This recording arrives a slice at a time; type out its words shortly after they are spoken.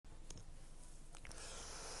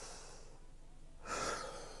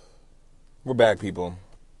We're back, people.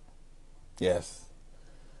 Yes.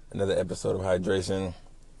 Another episode of Hydration.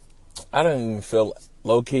 I don't even feel,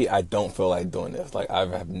 low key, I don't feel like doing this. Like, I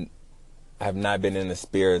have not been in the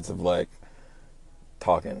spirits of, like,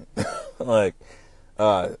 talking. like,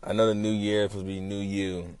 I know the new year is supposed to be new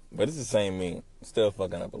you, but it's the same me. Still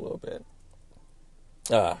fucking up a little bit.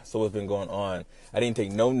 So what's been going on? I didn't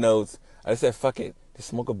take no notes. I just said, fuck it. Just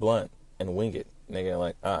smoke a blunt and wing it. Nigga,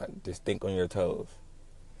 like, just think on your toes.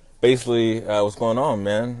 Basically, what's going on,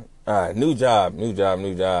 man? New job.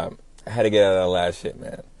 I had to get out of that last shit,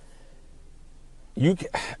 man. Here's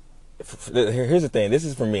the thing. This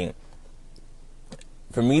is for me.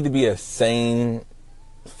 For me to be a sane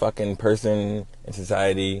fucking person in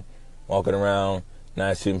society, walking around,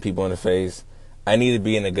 not shooting people in the face, I need to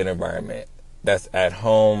be in a good environment. That's at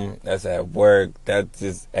home, that's at work, that's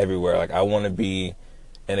just everywhere. Like, I want to be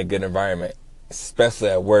in a good environment, especially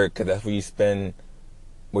at work, because that's where you spend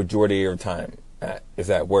majority of your time is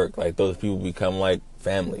at work. Like, those people become like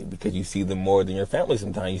family because you see them more than your family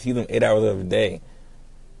sometimes. You see them 8 hours of the day,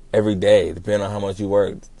 every day, depending on how much you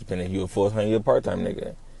work. Depending if you're a full-time, you're a part-time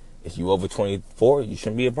nigga. If you over 24, you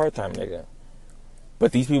shouldn't be a part-time nigga.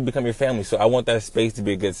 But these people become your family, so I want that space to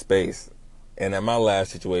be a good space. And at my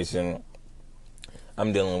last situation,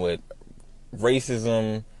 I'm dealing with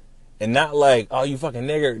racism, and not like, oh, you fucking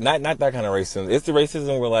nigger, not that kind of racism. It's the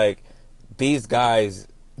racism where, like, these guys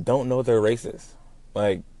don't know they're racist,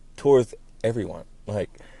 like, towards everyone, like,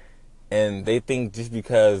 and they think just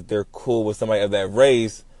because they're cool with somebody of that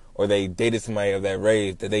race or they dated somebody of that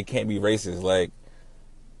race that they can't be racist. Like,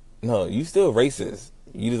 no, you still racist.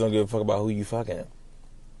 You just don't give a fuck about who you fucking,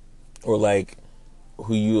 or like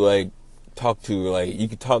who you like talk to. Like, you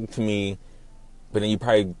could talk to me, but then you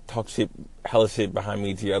probably talk shit, hella shit behind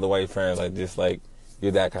me to your other white friends. Like, just like,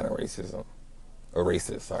 you're that kind of racism, or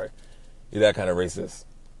racist. Sorry, you're that kind of racist.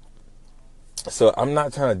 So I'm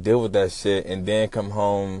not trying to deal with that shit and then come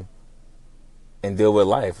home and deal with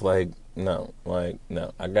life. Like, no. I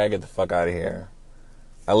gotta get the fuck out of here.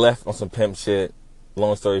 I left on some pimp shit.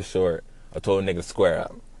 Long story short, I told a nigga to square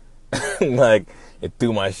up. Like, it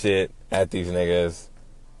threw my shit at these niggas.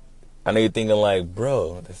 I know you're thinking like,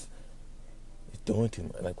 bro, you're doing too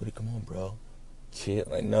much. Like, come on, bro. Chill.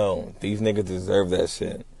 Like, no. These niggas deserve that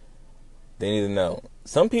shit. They need to know.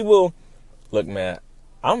 Some people, look, man,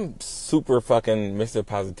 I'm super fucking Mr.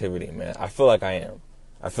 Positivity, man. I feel like I am.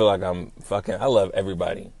 I feel like I love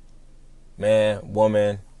everybody. Man,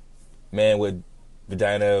 woman, man with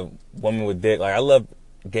vagina, woman with dick. Like, I love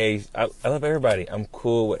gays. I love everybody. I'm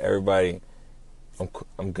cool with everybody.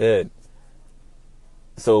 I'm good.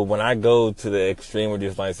 So when I go to the extreme where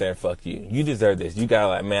just like saying, fuck you, you deserve this. You got,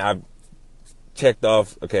 like, man, I checked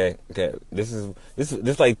off, okay, this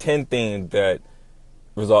is like 10 things that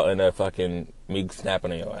result in a fucking me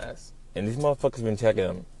snapping on your ass. And these motherfuckers been checking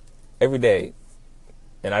them every day.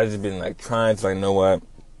 And I just been like trying to, like, know what?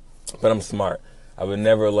 But I'm smart. I would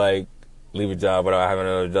never like leave a job without having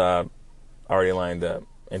another job already lined up.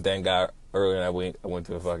 And thank God earlier in that week I went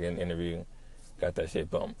to a fucking interview, got that shit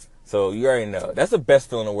bumped. So you already know. That's the best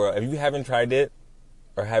feeling in the world. If you haven't tried it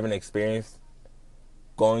or haven't experienced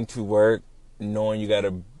going to work, knowing you got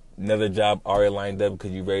another job already lined up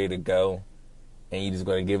because you're ready to go, and you just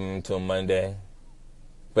gonna give them until Monday.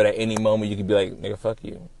 But at any moment you could be like, nigga, fuck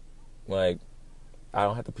you. Like, I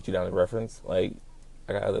don't have to put you down as reference. Like,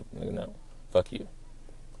 I got other, nigga, no. Fuck you.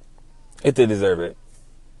 If they deserve it.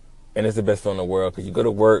 And it's the best feeling in the world because you go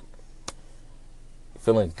to work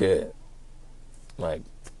feeling good. Like,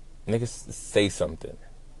 nigga, say something.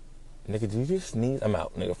 Nigga, did you just sneeze? I'm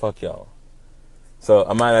out. Nigga, fuck y'all. So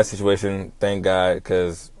I'm out of that situation, thank God,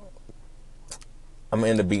 because I'm going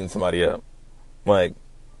to end up beating somebody up. Like,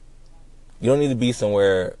 you don't need to be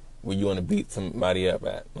somewhere where you want to beat somebody up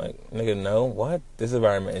at. Like, nigga, no, what? This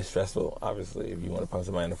environment is stressful, obviously, if you want to punch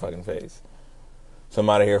somebody in the fucking face. So I'm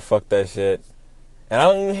out of here, fuck that shit. And I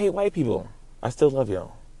don't even hate white people. I still love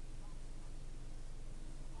y'all.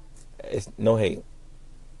 It's no hate.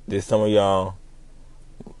 There's some of y'all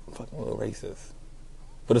fucking little racist.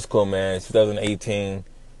 But it's cool, man. It's 2018.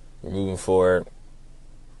 We're moving forward.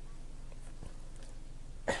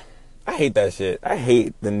 I hate that shit. I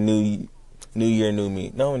hate the new year, new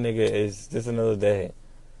me. No, nigga, it's just another day.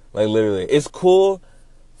 Like, literally. It's cool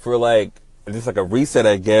for, like, just like a reset,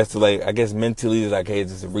 I guess. To, like, I guess mentally it's like, hey,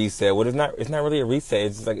 it's just a reset. Well, it's not really a reset.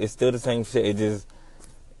 It's just like, it's still the same shit. It just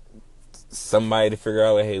somebody to figure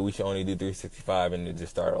out, like, hey, we should only do 365 and then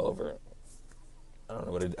just start all over. I don't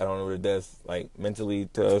know what it does, like, mentally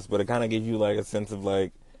to us, but it kind of gives you like a sense of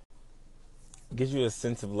like,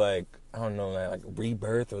 I don't know, like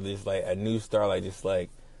rebirth, or just like a new start, like, just like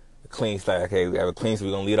A clean slate. Okay, we have a clean slate.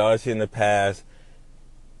 We're gonna leave all that shit in the past.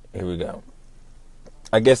 Here we go.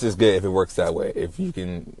 I guess it's good if it works that way. If you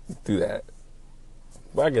can do that.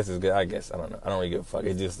 But I guess it's good. I don't know. I don't really give a fuck.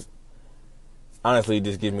 It just honestly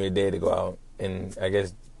just gives me a day to go out and I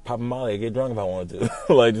guess pop a molly, get drunk if I wanted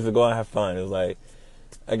to. Like just to go out and have fun. It's like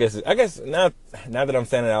I guess now that I'm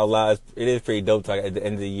saying it out loud, it is pretty dope to like at the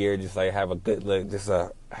end of the year just like have a good look, just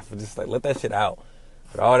like let that shit out.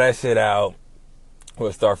 Put all that shit out.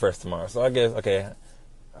 We'll start fresh tomorrow. So I guess okay,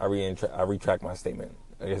 I retract my statement.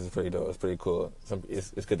 I guess it's pretty dope. It's pretty cool.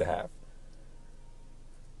 It's good to have.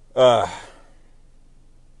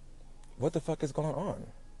 What the fuck is going on?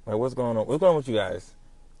 Like, what's going on? What's going on with you guys?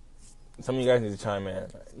 Some of you guys need to chime in.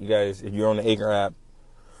 You guys, if you're on the Anchor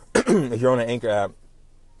app,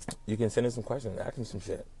 you can send in some questions. Ask me some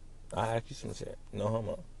shit. I'll ask you some shit. No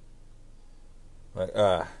homo. Like,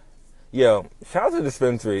 yo, shout out to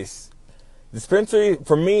dispensaries.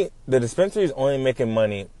 For me, the dispensary is only making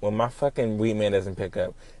money when my fucking weed man doesn't pick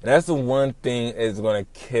up. And that's the one thing that's going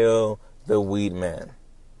to kill the weed man.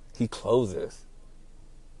 He closes.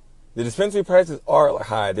 The dispensary prices are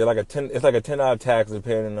high. They're like it's like a $10 tax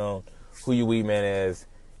depending on who your weed man is.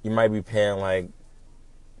 You might be paying like,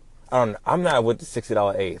 I don't know. I'm not with the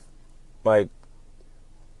 $60 eighth. Like,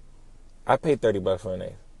 I paid $30 for an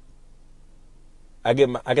eighth. I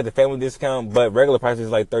get the family discount, but regular prices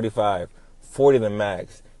is like $35, $40 the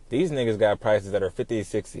max. These niggas got prices that are $50,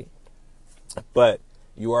 $60. But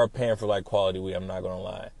you are paying for like quality weed, I'm not gonna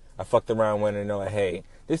lie. I fucked around when they know like, hey,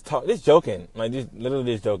 this joking. Like just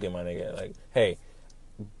literally just joking, my nigga. Like, hey,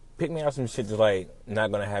 pick me out some shit that's like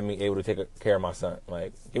not gonna have me able to take care of my son.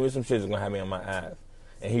 Like, give me some shit that's gonna have me on my ass.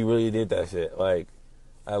 And he really did that shit. Like,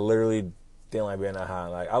 I literally didn't like being that high.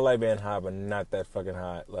 Like, I like being high, but not that fucking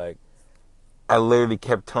high. Like, I literally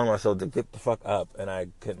kept telling myself to get the fuck up, and I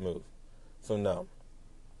couldn't move. So no.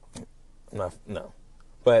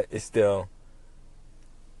 But it's still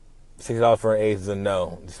 $6 for an eighth is a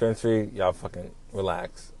no. Dispensary, y'all fucking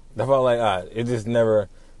relax. That's all like, it just never.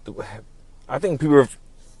 I think people.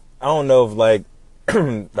 I don't know if like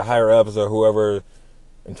the higher ups or whoever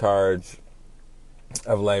in charge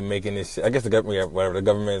of like making this shit, I guess the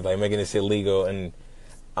government is like making this shit legal, and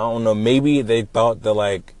I don't know, maybe they thought that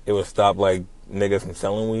like it would stop like niggas from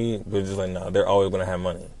selling weed, but just like no, they're always gonna have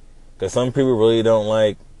money, because some people really don't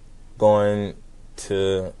like going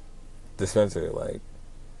to dispensary. Like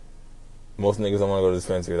most niggas don't want to go to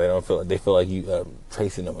dispensary. They feel like you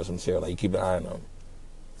tracing them or some shit, like you keep an eye on them.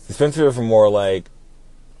 Dispensary are for more like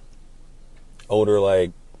older,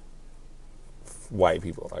 like white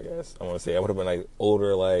people, I guess. I want to say I would have been like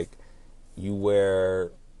older, like you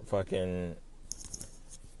wear a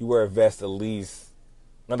vest at least,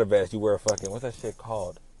 not a vest, you wear a fucking, what's that shit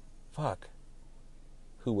called? Fuck.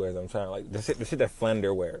 Who wears it? I'm trying to like the shit that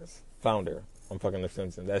Flounder wears. Flounder. I'm fucking The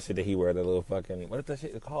Simpsons. That shit that he wears, that little fucking, what is that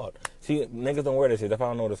shit called? See, niggas don't wear that shit. That's why I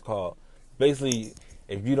don't know what it's called. Basically,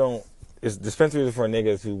 if you don't, it's dispensaries for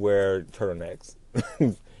niggas who wear turtlenecks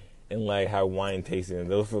and like have wine tasting.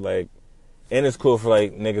 Those for like, and it's cool for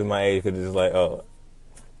like niggas my age because it's like, oh,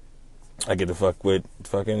 I get to fuck with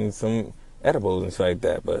fucking some edibles and shit like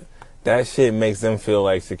that. But that shit makes them feel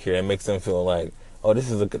like secure. It makes them feel like, oh, this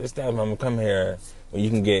is a good establishment. I'm gonna come here when you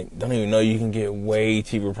can don't even know you can get way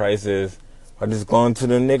cheaper prices by just going to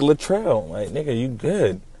the nigga Latrell. Like, nigga, you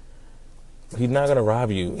good. He's not gonna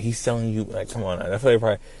rob you. He's selling you, like, come on now.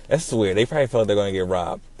 That's weird. They probably felt they're gonna get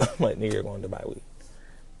robbed. Like, nigga, you're going to buy weed.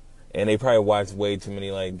 And they probably watched way too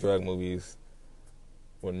many like drug movies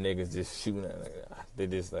where niggas just shooting at it. They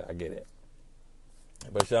just like, I get it.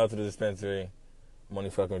 But shout out to the dispensary. I'm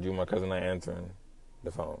only fucking with you, my cousin not answering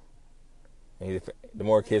the phone. And the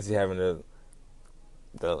more kids he having, the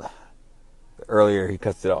earlier he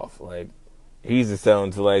cuts it off. Like, he's just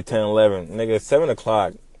selling to like 10, 11. Nigga, 7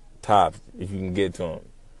 o'clock tops if you can get to him.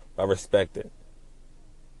 I respect it.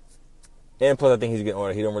 And plus I think he's getting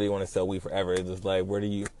older. He don't really want to sell weed forever. It's just like,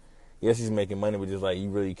 yes, he's making money, but just like, you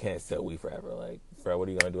really can't sell weed forever. Like, bro, what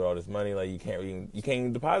are you gonna do with all this money? Like, you can't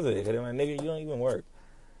even deposit it. Cause they're like, nigga, you don't even work.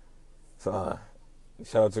 So,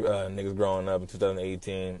 shout out to niggas growing up in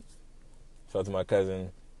 2018. Shout out to my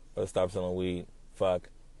cousin. Let's stop selling weed. Fuck.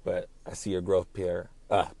 But I see your growth, player.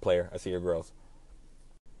 I see your growth.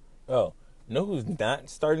 Oh, know who's not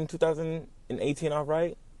starting 2018 off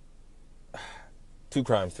right? 2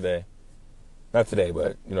 crimes today. Not today,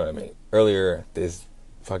 but you know what I mean. Earlier this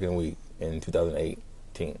fucking week in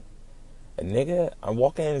 2018. A nigga, I'm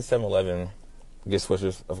walking in 7-Eleven, get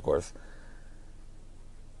swishers, of course.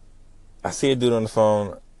 I see a dude on the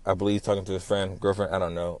phone, I believe he's talking to his girlfriend, I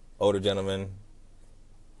don't know. Older gentleman,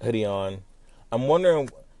 hoodie on. I'm wondering,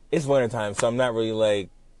 it's wintertime, so I'm not really like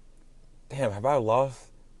damn, have I lost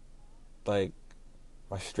like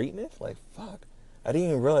my streetness? Like, fuck. I didn't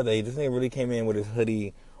even realize that this nigga really came in with his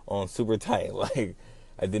hoodie on super tight. Like,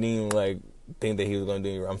 I didn't even like think that he was gonna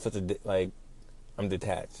do it. I'm such a I'm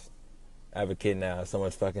detached. I have a kid now. So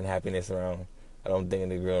much fucking happiness around. I don't think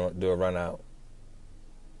they're gonna do a run out.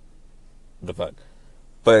 What the fuck?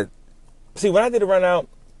 But see, when I did a run out,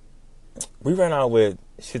 we ran out with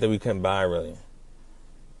shit that we couldn't buy really,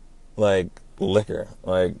 like liquor,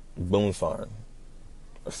 like Boone's Farm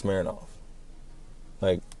or Smirnoff,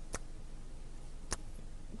 like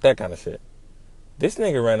that kind of shit. This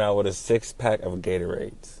nigga ran out with a 6-pack of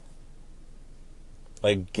Gatorades.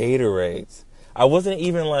 Like Gatorades. I wasn't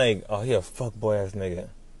even like, oh, he a fuckboy ass nigga.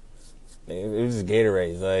 It was just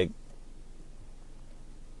Gatorades. Like,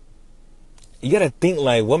 you gotta think,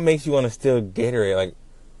 like, what makes you want to steal Gatorade?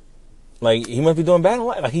 Like he must be doing bad in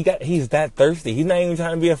life. Like he's that thirsty. He's not even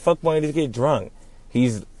trying to be a fuckboy and just get drunk.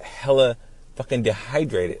 He's hella fucking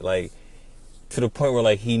dehydrated. Like, to the point where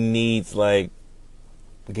like he needs like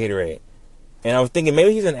Gatorade. And I was thinking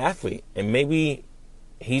maybe he's an athlete and maybe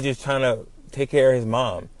he's just trying to take care of his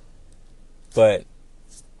mom. But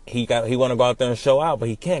he want to go out there and show out, but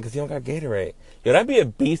he can't because he don't got Gatorade. Yo, that'd be a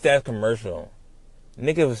beast ass commercial.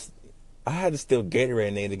 I had to steal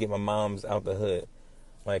Gatorade, nigga, to get my mom's out the hood.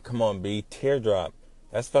 Like, come on, B, teardrop.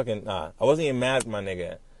 That's fucking nah. I wasn't even mad at my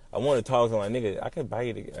nigga. I wanted to talk to my nigga. I could buy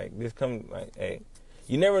you to like this. Come like, hey,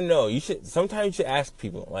 you never know. Sometimes you should ask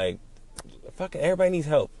people. Like, fucking everybody needs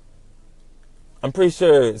help. I'm pretty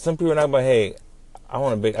sure some people are not like, hey, I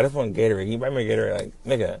just want Gatorade. Can you buy me a Gatorade? Like,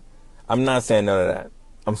 nigga, I'm not saying no to that.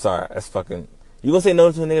 I'm sorry. That's fucking. You gonna say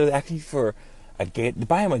no to a nigga that's asking you for to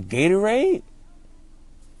buy him a Gatorade?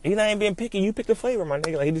 He's not even being picky. You pick the flavor, my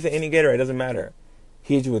nigga. Like, he just said any Gatorade, doesn't matter.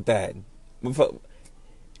 He hit you with that.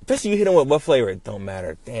 Especially you hit him with what flavor, it don't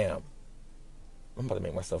matter. Damn. I'm about to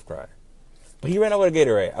make myself cry. But he ran out with a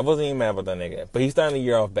Gatorade. I wasn't even mad about that nigga. But he's starting the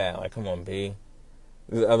year off bad. Like, come on, B.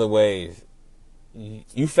 There's other ways.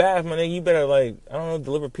 You fast, my nigga. You better, like, I don't know,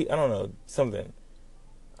 deliver I don't know, something.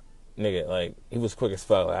 Nigga, like, he was quick as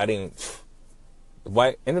fuck. Like, I didn't.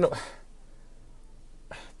 And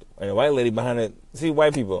the white lady behind it. See,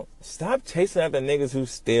 white people, stop chasing after niggas who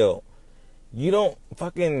steal. You don't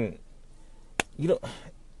really,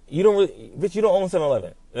 bitch, you don't own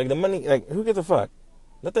 7-Eleven. Like, the money, like, who gives a fuck?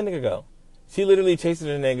 Let that nigga go. She literally chasing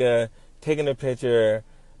the nigga, taking a picture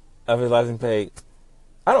of his license plate.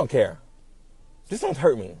 I don't care. Just don't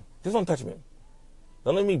hurt me. Just don't touch me.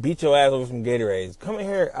 Don't let me beat your ass over some Gatorades. Come in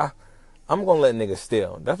here. I'm gonna let niggas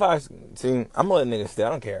steal. That's why I'm gonna let niggas steal. I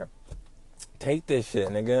don't care. Take this shit,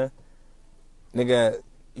 nigga. Nigga,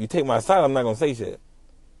 you take my side, I'm not gonna say shit.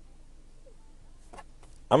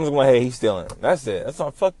 I'm just gonna, hey, he's stealing. That's it. That's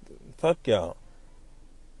all. Fuck y'all.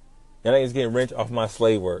 Y'all niggas getting rich off my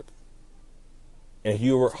slave work. And if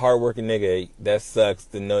you're a hardworking nigga, that sucks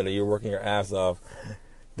to know that you're working your ass off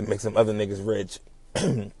to make some other niggas rich.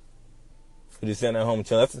 You just sitting at home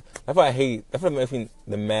chilling. That's why I hate. That's what makes me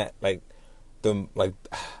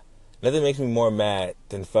nothing makes me more mad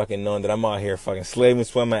than fucking knowing that I'm out here fucking slaving,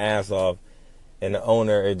 sweating my ass off, and the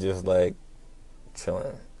owner is just like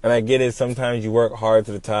chilling. And I get it. Sometimes you work hard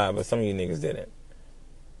to the top, but some of you niggas didn't.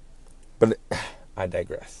 But I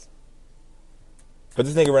digress. But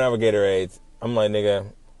this nigga ran out with Gatorades. I'm like, nigga,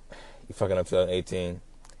 you fucking up 2018.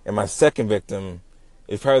 And my second victim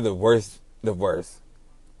is probably the worst.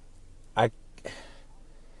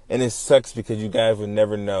 And it sucks because you guys would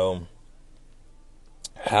never know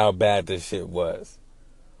how bad this shit was.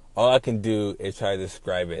 All I can do is try to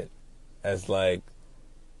describe it as like,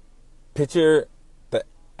 picture the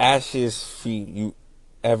ashiest feet you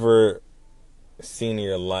ever seen in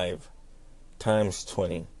your life times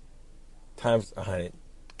 20, times 100.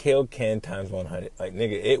 KO Ken times 100. Like,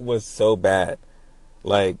 nigga, it was so bad.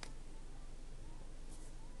 Like,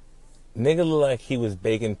 nigga looked like he was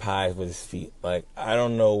baking pies with his feet. Like, I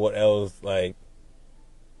don't know what else, like,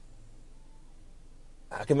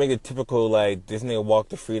 I can make a typical, like, this nigga walked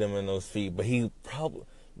to freedom in those feet, but he probably,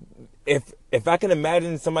 if I can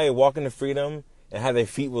imagine somebody walking to freedom and how their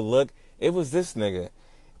feet would look, it was this nigga.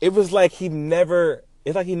 It was like he never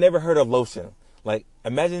heard of lotion. Like,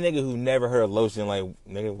 imagine a nigga who never heard of lotion, like,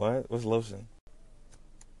 nigga, what? What's lotion?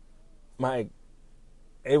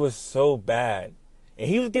 It was so bad. And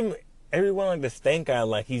he was giving everyone, like, the stank eye,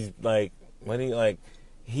 like, he's, like,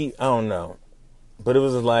 I don't know. But it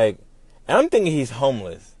was like, and I'm thinking he's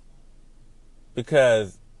homeless.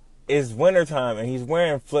 Because it's wintertime and he's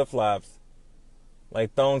wearing flip-flops,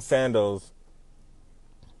 like thong sandals.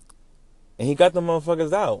 And he got the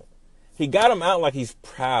motherfuckers out. He got them out like he's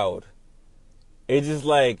proud. It's just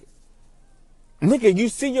like, Nigga, you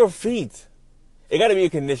see your feet. It gotta be a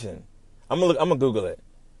condition. I'm gonna Google it.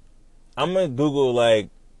 I'm gonna Google, like,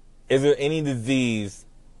 is there any disease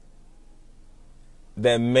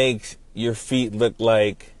that makes your feet look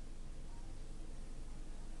like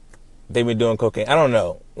they've been doing cocaine? I don't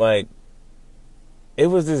know. Like, it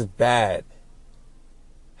was just bad.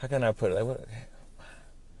 How can I put it? Like, what?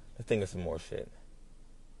 Let's think of some more shit.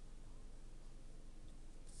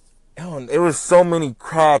 It was so many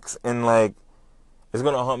cracks, and like, it's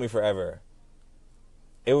gonna haunt me forever.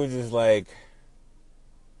 It was just like,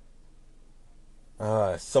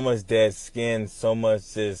 so much dead skin, so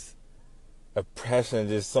much just oppression,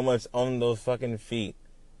 just so much on those fucking feet.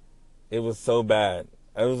 It was so bad.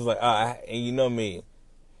 I was like, and you know me.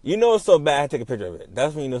 You know it's so bad, I take a picture of it.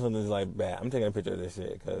 That's when you know something's like bad. I'm taking a picture of this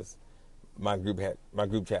shit because my group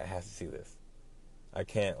chat has to see this. I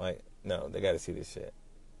can't, like, no, they got to see this shit.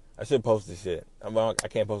 I should post this shit. I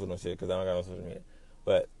can't post it on shit because I don't got no social media.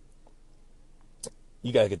 But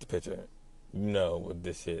you gotta get the picture. You know, with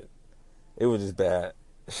this shit, it was just bad.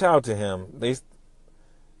 Shout out to him.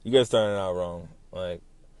 You guys starting out wrong. Like,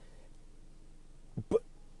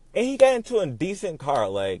 and he got into a decent car.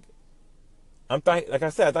 Like I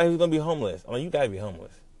said, I thought he was gonna be homeless. I'm like, you gotta be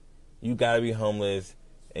homeless. You gotta be homeless,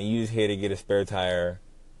 and you just here to get a spare tire,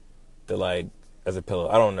 to like as a pillow.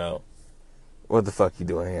 I don't know what the fuck you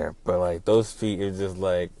doing here, but like those feet are just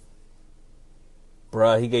like,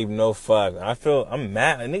 bruh, he gave no fuck. I'm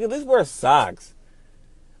mad. Like, nigga, let's wear socks.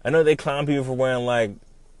 I know they clown people for wearing like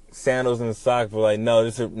sandals and socks, but like, no.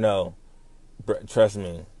 Trust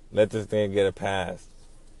me. Let this thing get a pass.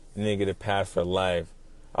 You need to get a pass for life.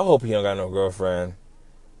 I hope he don't got no girlfriend.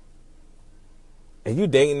 If you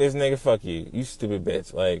dating this nigga, fuck you. You stupid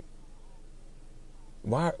bitch. Like,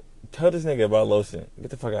 why? Tell this nigga about lotion.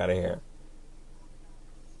 Get the fuck out of here.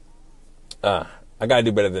 I gotta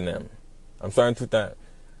do better than them. I'm starting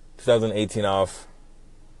 2018 off.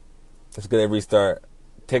 Let's get a restart.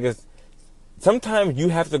 Sometimes you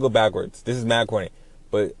have to go backwards. This is mad corny,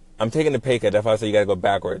 but I'm taking the pay cut. That's why I say you gotta go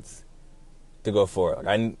backwards to go forward.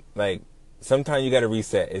 Sometimes you gotta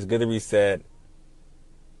reset. It's good to reset.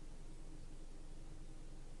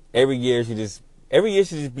 Every year should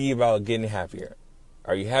just be about getting happier.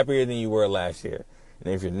 Are you happier than you were last year?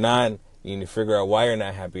 And if you're not, you need to figure out why you're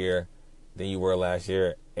not happier than you were last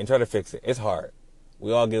year and try to fix it. It's hard.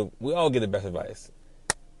 We all get the best advice.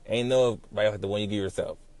 Ain't no advice like the one you give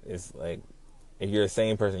yourself. It's like, if you're a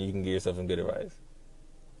sane person, you can give yourself some good advice.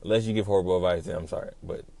 Unless you give horrible advice, then I'm sorry.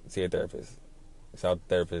 But see a therapist. Shout out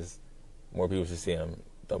to therapists. More people should see them.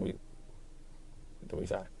 Don't be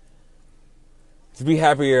shy. To be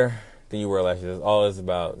happier than you were last year. That's all it's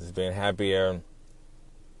about. Just being happier.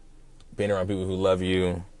 Being around people who love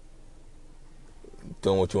you.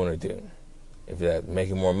 Doing what you want to do. If that's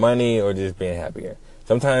making more money or just being happier.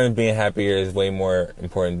 Sometimes being happier is way more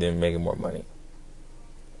important than making more money.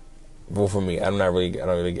 Well, for me, I'm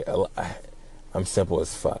simple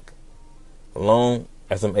as fuck. Alone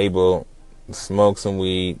as I'm able to smoke some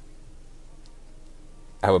weed,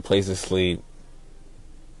 have a place to sleep,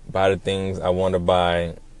 buy the things I want to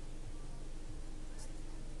buy,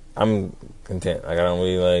 I'm content. Like, I don't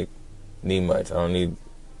really need much. I don't need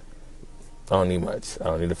much. I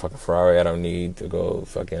don't need a fucking Ferrari. I don't need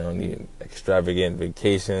extravagant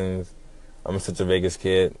vacations. I'm such a Vegas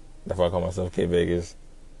kid. That's why I call myself Kid Vegas.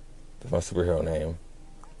 That's my superhero name.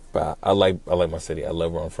 But I like my city. I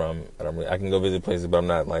love where I'm from. I can go visit places, but I'm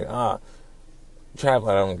not like, travel.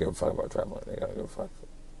 I don't give a fuck about traveling. I don't give a fuck.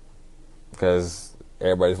 Because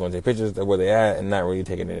everybody just want to take pictures of where they at and not really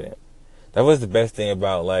taking it in. That was the best thing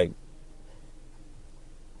about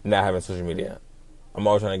not having social media. I'm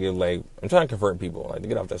always trying to I'm trying to convert people, to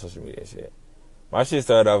get off that social media shit. My shit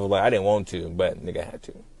started off I didn't want to, but nigga had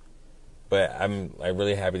to. But I'm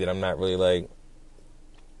really happy that I'm not really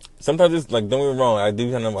sometimes it's don't get me wrong, I do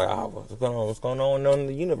kind of what's going on in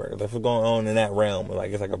the universe? What's going on in that realm?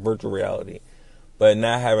 It's like a virtual reality. But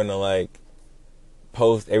not having to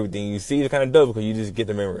post everything you see is kind of dope because you just get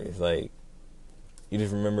the memories. You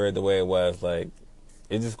just remember it the way it was.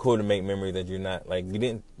 It's just cool to make memories that you're not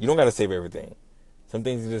you don't gotta save everything. Some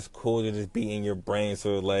things are just cool to just be in your brain.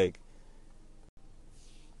 So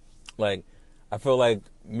I feel like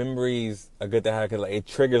memories are good to have because it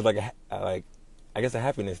triggers I guess a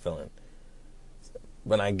happiness feeling.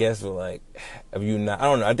 But I guess if you not, I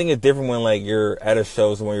don't know. I think it's different when you're at a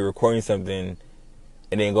show, so when you're recording something,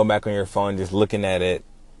 and then go back on your phone, just looking at it,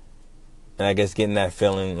 and I guess getting that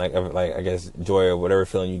feeling, I guess joy or whatever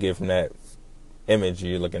feeling you get from that image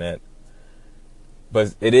you're looking at.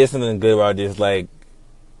 But it is something good about just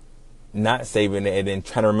not saving it and then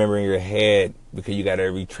trying to remember in your head because you got to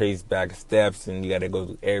retrace back steps and you got to go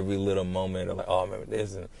through every little moment of like, oh, I remember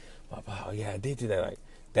this and oh yeah, I did do that. Like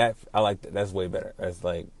that, I like that. That's way better. That's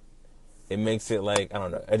like, it makes it like, I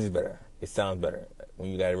don't know, it's just better. It sounds better when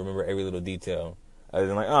you got to remember every little detail. Other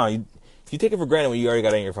than like, oh, you take it for granted when you already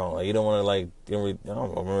got it in your phone. Like you don't want to like, I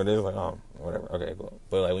don't remember this. Like, oh, whatever. Okay, cool.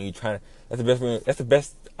 But like when you try to, that's the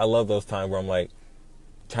best. I love those times where I'm like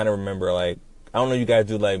trying to remember. Like I don't know, if you guys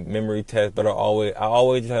do like memory tests, but I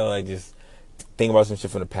always try to like just think about some shit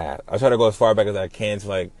from the past. I try to go as far back as I can to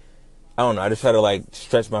like, I don't know. I just try to like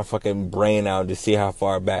stretch my fucking brain out to see how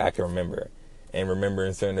far back I can remember, and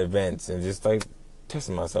remembering certain events, and just like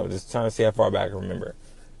testing myself, just trying to see how far back I can remember,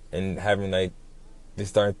 and having like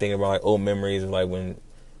just starting thinking about like old memories of like when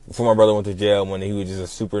before my brother went to jail, when he was just a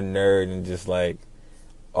super nerd and just like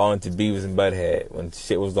all into Beavis and Butthead, when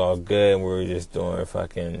shit was all good and we were just doing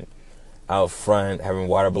fucking out front, having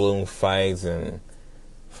water balloon fights and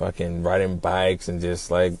fucking riding bikes and just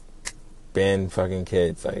like being fucking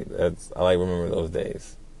kids. Like I like remember those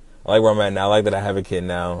days. I like where I'm at now. I like that I have a kid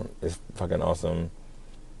now. It's fucking awesome.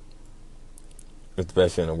 It's the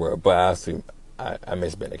best shit in the world. But honestly, I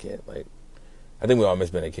miss being a kid. Like I think we all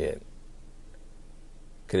miss being a kid.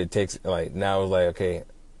 Cause it takes like now it's like, okay,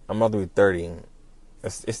 I'm about to be 30.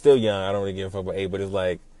 It's still young. I don't really give a fuck about age, but it's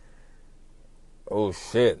like, oh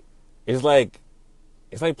shit. It's like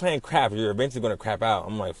playing crap. You're eventually gonna crap out.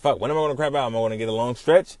 I'm like, fuck. When am I gonna crap out? Am I gonna get a long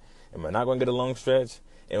stretch? Am I not gonna get a long stretch?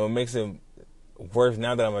 And what makes it worse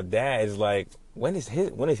now that I'm a dad is like, when is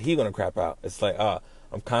he gonna crap out? It's like,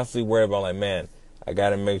 I'm constantly worried about like, man, I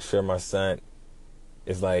gotta make sure my son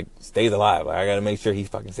is like stays alive. Like I gotta make sure he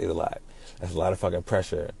fucking stays alive. That's a lot of fucking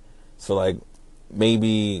pressure. So like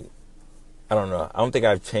maybe I don't know. I don't think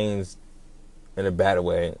I've changed in a bad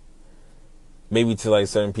way. Maybe to like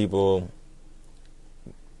certain people,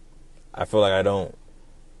 I feel like I don't.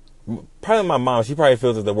 Probably my mom. She probably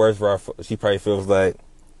feels it's the worst for our. She probably feels like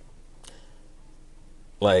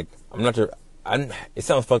I'm not your. It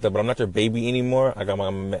sounds fucked up, but I'm not your baby anymore. I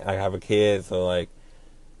have a kid, so like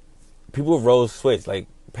people roles switch. Like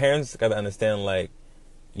parents got to understand like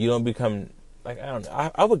you don't become like I don't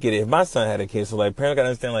know. I would get it if my son had a kid. So like parents got to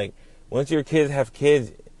understand like once your kids have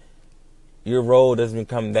kids, your role doesn't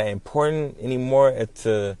become that important anymore. It's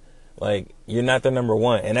like you're not the number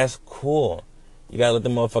one, and that's cool. You gotta let the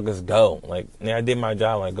motherfuckers go. Like, man, I did my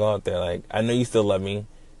job. Like, go out there. Like, I know you still love me,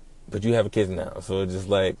 but you have a kid now, so it's just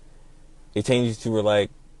like it changes to where like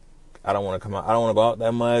I don't want to come out. I don't want to go out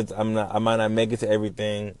that much. I might not make it to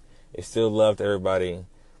everything. It's still love to everybody,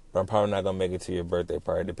 but I'm probably not gonna make it to your birthday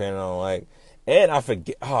party, depending on like. And I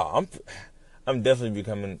forget. I'm definitely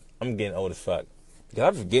becoming. I'm getting old as fuck. Because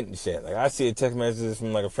I'm forgetting shit. Like, I see a text message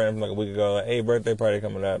from, like, a friend from, like, a week ago. Like, hey, birthday party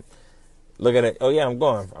coming up. Look at it. Oh, yeah, I'm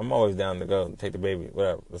going. I'm always down to go. Take the baby.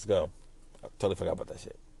 Whatever. Let's go. I totally forgot about that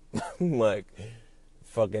shit. Like,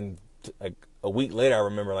 fucking, like, a week later, I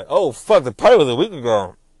remember, like, oh, fuck, the party was a week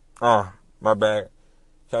ago. Oh, my bad.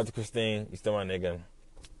 Shout out to Christine. You still my nigga.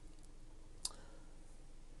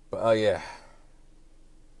 But, oh, yeah.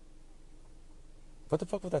 What the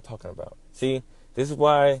fuck was I talking about? See, this is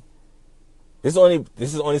why... This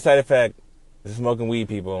is only side effect. This is smoking weed,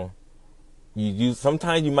 people. You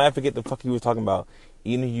sometimes you might forget the fuck you was talking about,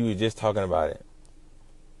 even if you were just talking about it.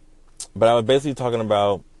 But I was basically talking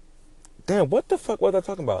about, damn, what the fuck was I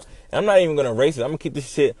talking about? And I'm not even gonna erase it. I'm gonna keep this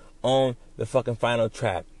shit on the fucking final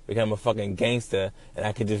track because I'm a fucking gangster and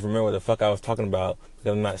I can just remember what the fuck I was talking about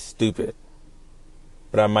because I'm not stupid.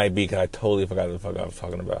 But I might be because I totally forgot what the fuck I was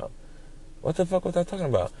talking about. What the fuck was I talking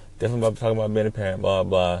about? Definitely about talking about being a parent, blah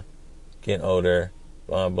blah. Getting older,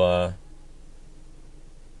 blah, blah.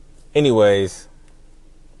 Anyways,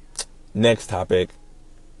 next topic.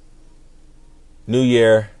 New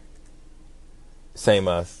year, same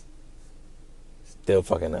us. Still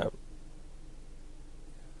fucking up.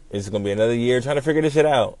 It's going to be another year trying to figure this shit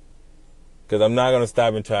out. Because I'm not going to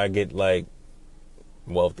stop until I get, like,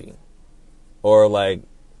 wealthy. Or, like,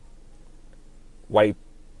 white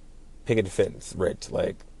picket fence rich.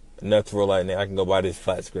 Like, enough to realize I can go buy this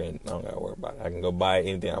flat screen. I don't gotta worry about it. I can go buy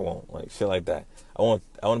anything I want, like shit like that. I want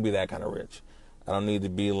to be that kind of rich. I don't need to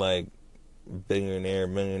be like billionaire,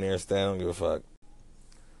 millionaire style. I don't give a fuck.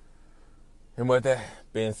 And with that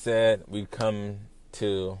being said, we come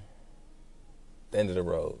to the end of the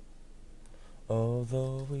road.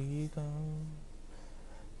 Although we go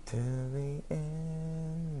to the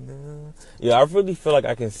end. Yeah, I really feel like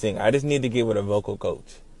I can sing. I just need to get with a vocal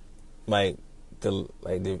coach, like to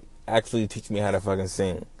actually teach me how to fucking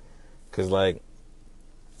sing. Cause like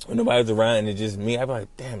when nobody's around and it's just me, I'd be like,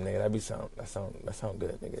 damn nigga, that sound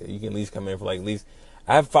good, nigga. You can at least come in for like at least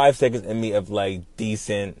I have 5 seconds in me of like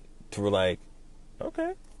decent to like,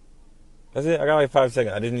 okay, that's it. I got like 5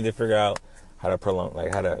 seconds. I just need to figure out how to prolong,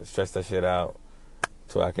 like how to stretch that shit out,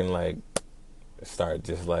 so I can like start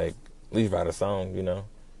just like at least write a song, you know,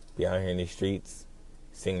 be out here in these streets,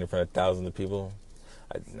 singing in front of thousands of people.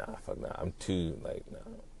 Fuck nah. I'm too like nah.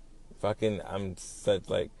 Fucking, I'm such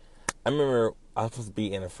like. I remember I was supposed to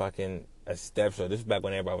be in a step show. This is back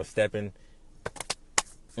when everybody was stepping,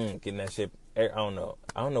 getting that shit. I don't know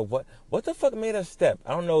what the fuck made us step.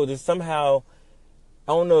 I don't know. Just somehow,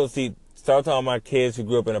 I don't know. See, start talking about my kids who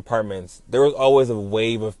grew up in apartments. There was always a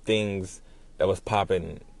wave of things that was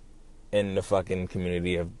popping in the fucking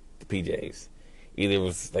community of the PJs. Either it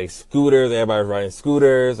was like scooters, everybody was riding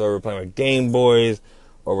scooters, or we're playing with Game Boys,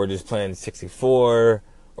 or we're just playing 64,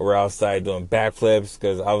 or we're outside doing backflips.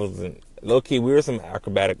 Because I was low key, we were some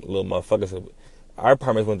acrobatic little motherfuckers. Our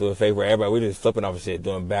apartments went through a phase where everybody, we were just flipping off of shit,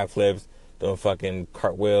 doing backflips, doing fucking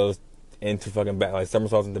cartwheels into fucking back, like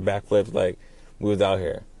somersaults into backflips. Like, we was out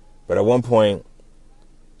here. But at one point,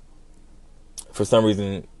 for some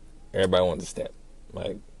reason, everybody wanted to step.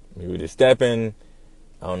 Like, we were just stepping.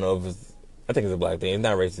 I don't know if it's, I think it's a black thing. It's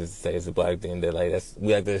not racist to say it's a black thing. That like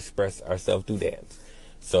we like to express ourselves through dance.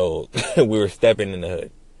 So we were stepping in the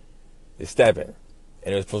hood, just stepping,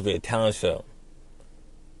 and it was supposed to be a talent show.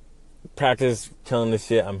 Practice killing this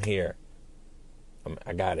shit. I'm here.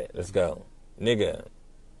 I got it. Let's go, nigga.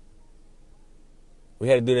 We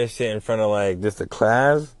had to do that shit in front of like just a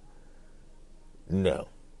class. No,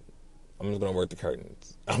 I'm just gonna work the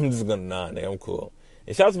curtains. I'm just gonna nigga. I'm cool.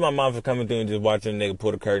 And shout out to my mom for coming through and just watching a nigga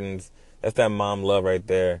pull the curtains. That's that mom love right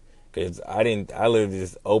there. Cause I literally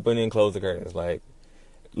just open and close the curtains. Like,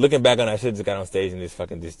 looking back on that, I should just got on stage and just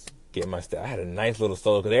fucking just get my stuff. I had a nice little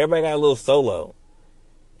solo. Cause everybody got a little solo.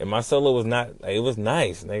 And my solo was not, like, it was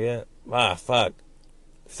nice, nigga. Fuck.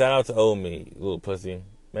 Shout out to old me, little pussy.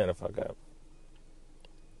 Man the fuck up.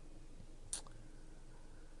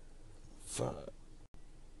 Fuck.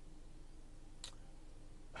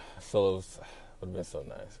 Solos would have been so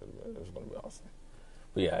nice. It was gonna be awesome.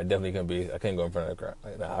 But yeah, I definitely couldn't be. I couldn't go in front of the crowd.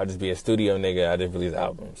 Like, nah, I'll just be a studio nigga. I didn't release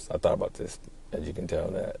albums. I thought about this, as you can tell,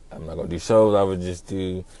 that I'm not gonna do shows. I would just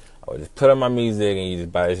put on my music and you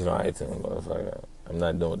just buy this shit on iTunes, motherfucker. I'm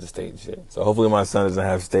not doing the stage shit. So hopefully my son doesn't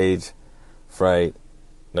have stage fright,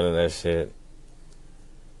 none of that shit.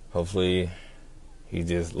 Hopefully he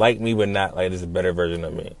just like me, but not like this is a better version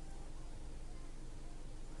of me.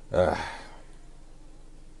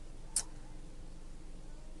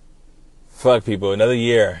 Fuck people, another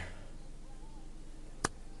year.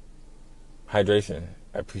 Hydration.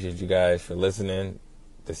 I appreciate you guys for listening.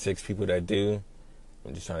 The 6 people that do.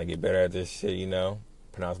 I'm just trying to get better at this shit, you know.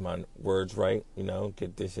 Pronounce my words right, you know.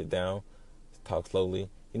 Get this shit down. Talk slowly,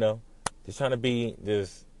 you know. Just trying to be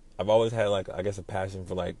just. I've always had like, I guess, a passion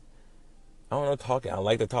for like, I don't know, talking. I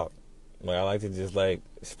like to talk. Like, I like to just like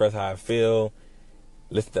express how I feel.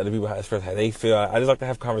 Listen to other people how express how they feel. I just like to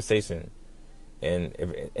have conversation. And if,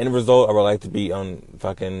 in the result, I would like to be on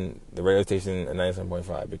fucking the radio station at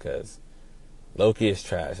 97.5 because low-key is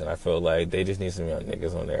trash. And I feel like they just need some young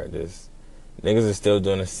niggas on there. Just niggas are still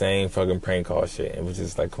doing the same fucking prank call shit. And which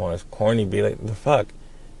is like corny, be like, the fuck?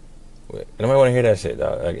 Nobody want to hear that shit,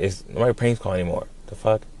 dog. Like, it's nobody pranks call anymore. The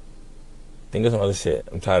fuck? Think of some other shit.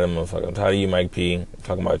 I'm tired of motherfuckers. I'm tired of you, Mike P. I'm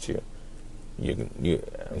talking about you.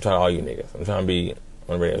 I'm trying to all you niggas. I'm trying to be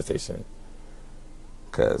on the radio station.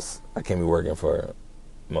 Because I can't be working for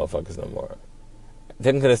motherfuckers no more.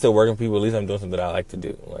 Technically, I'm still working for people. At least I'm doing something that I like to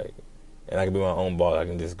do. Like, and I can be my own boss. I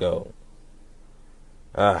can just go.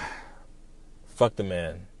 Fuck the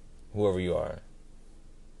man. Whoever you are.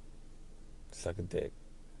 Suck a dick.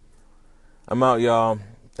 I'm out, y'all.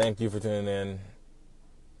 Thank you for tuning in.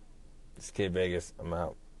 It's Kid Vegas. I'm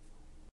out.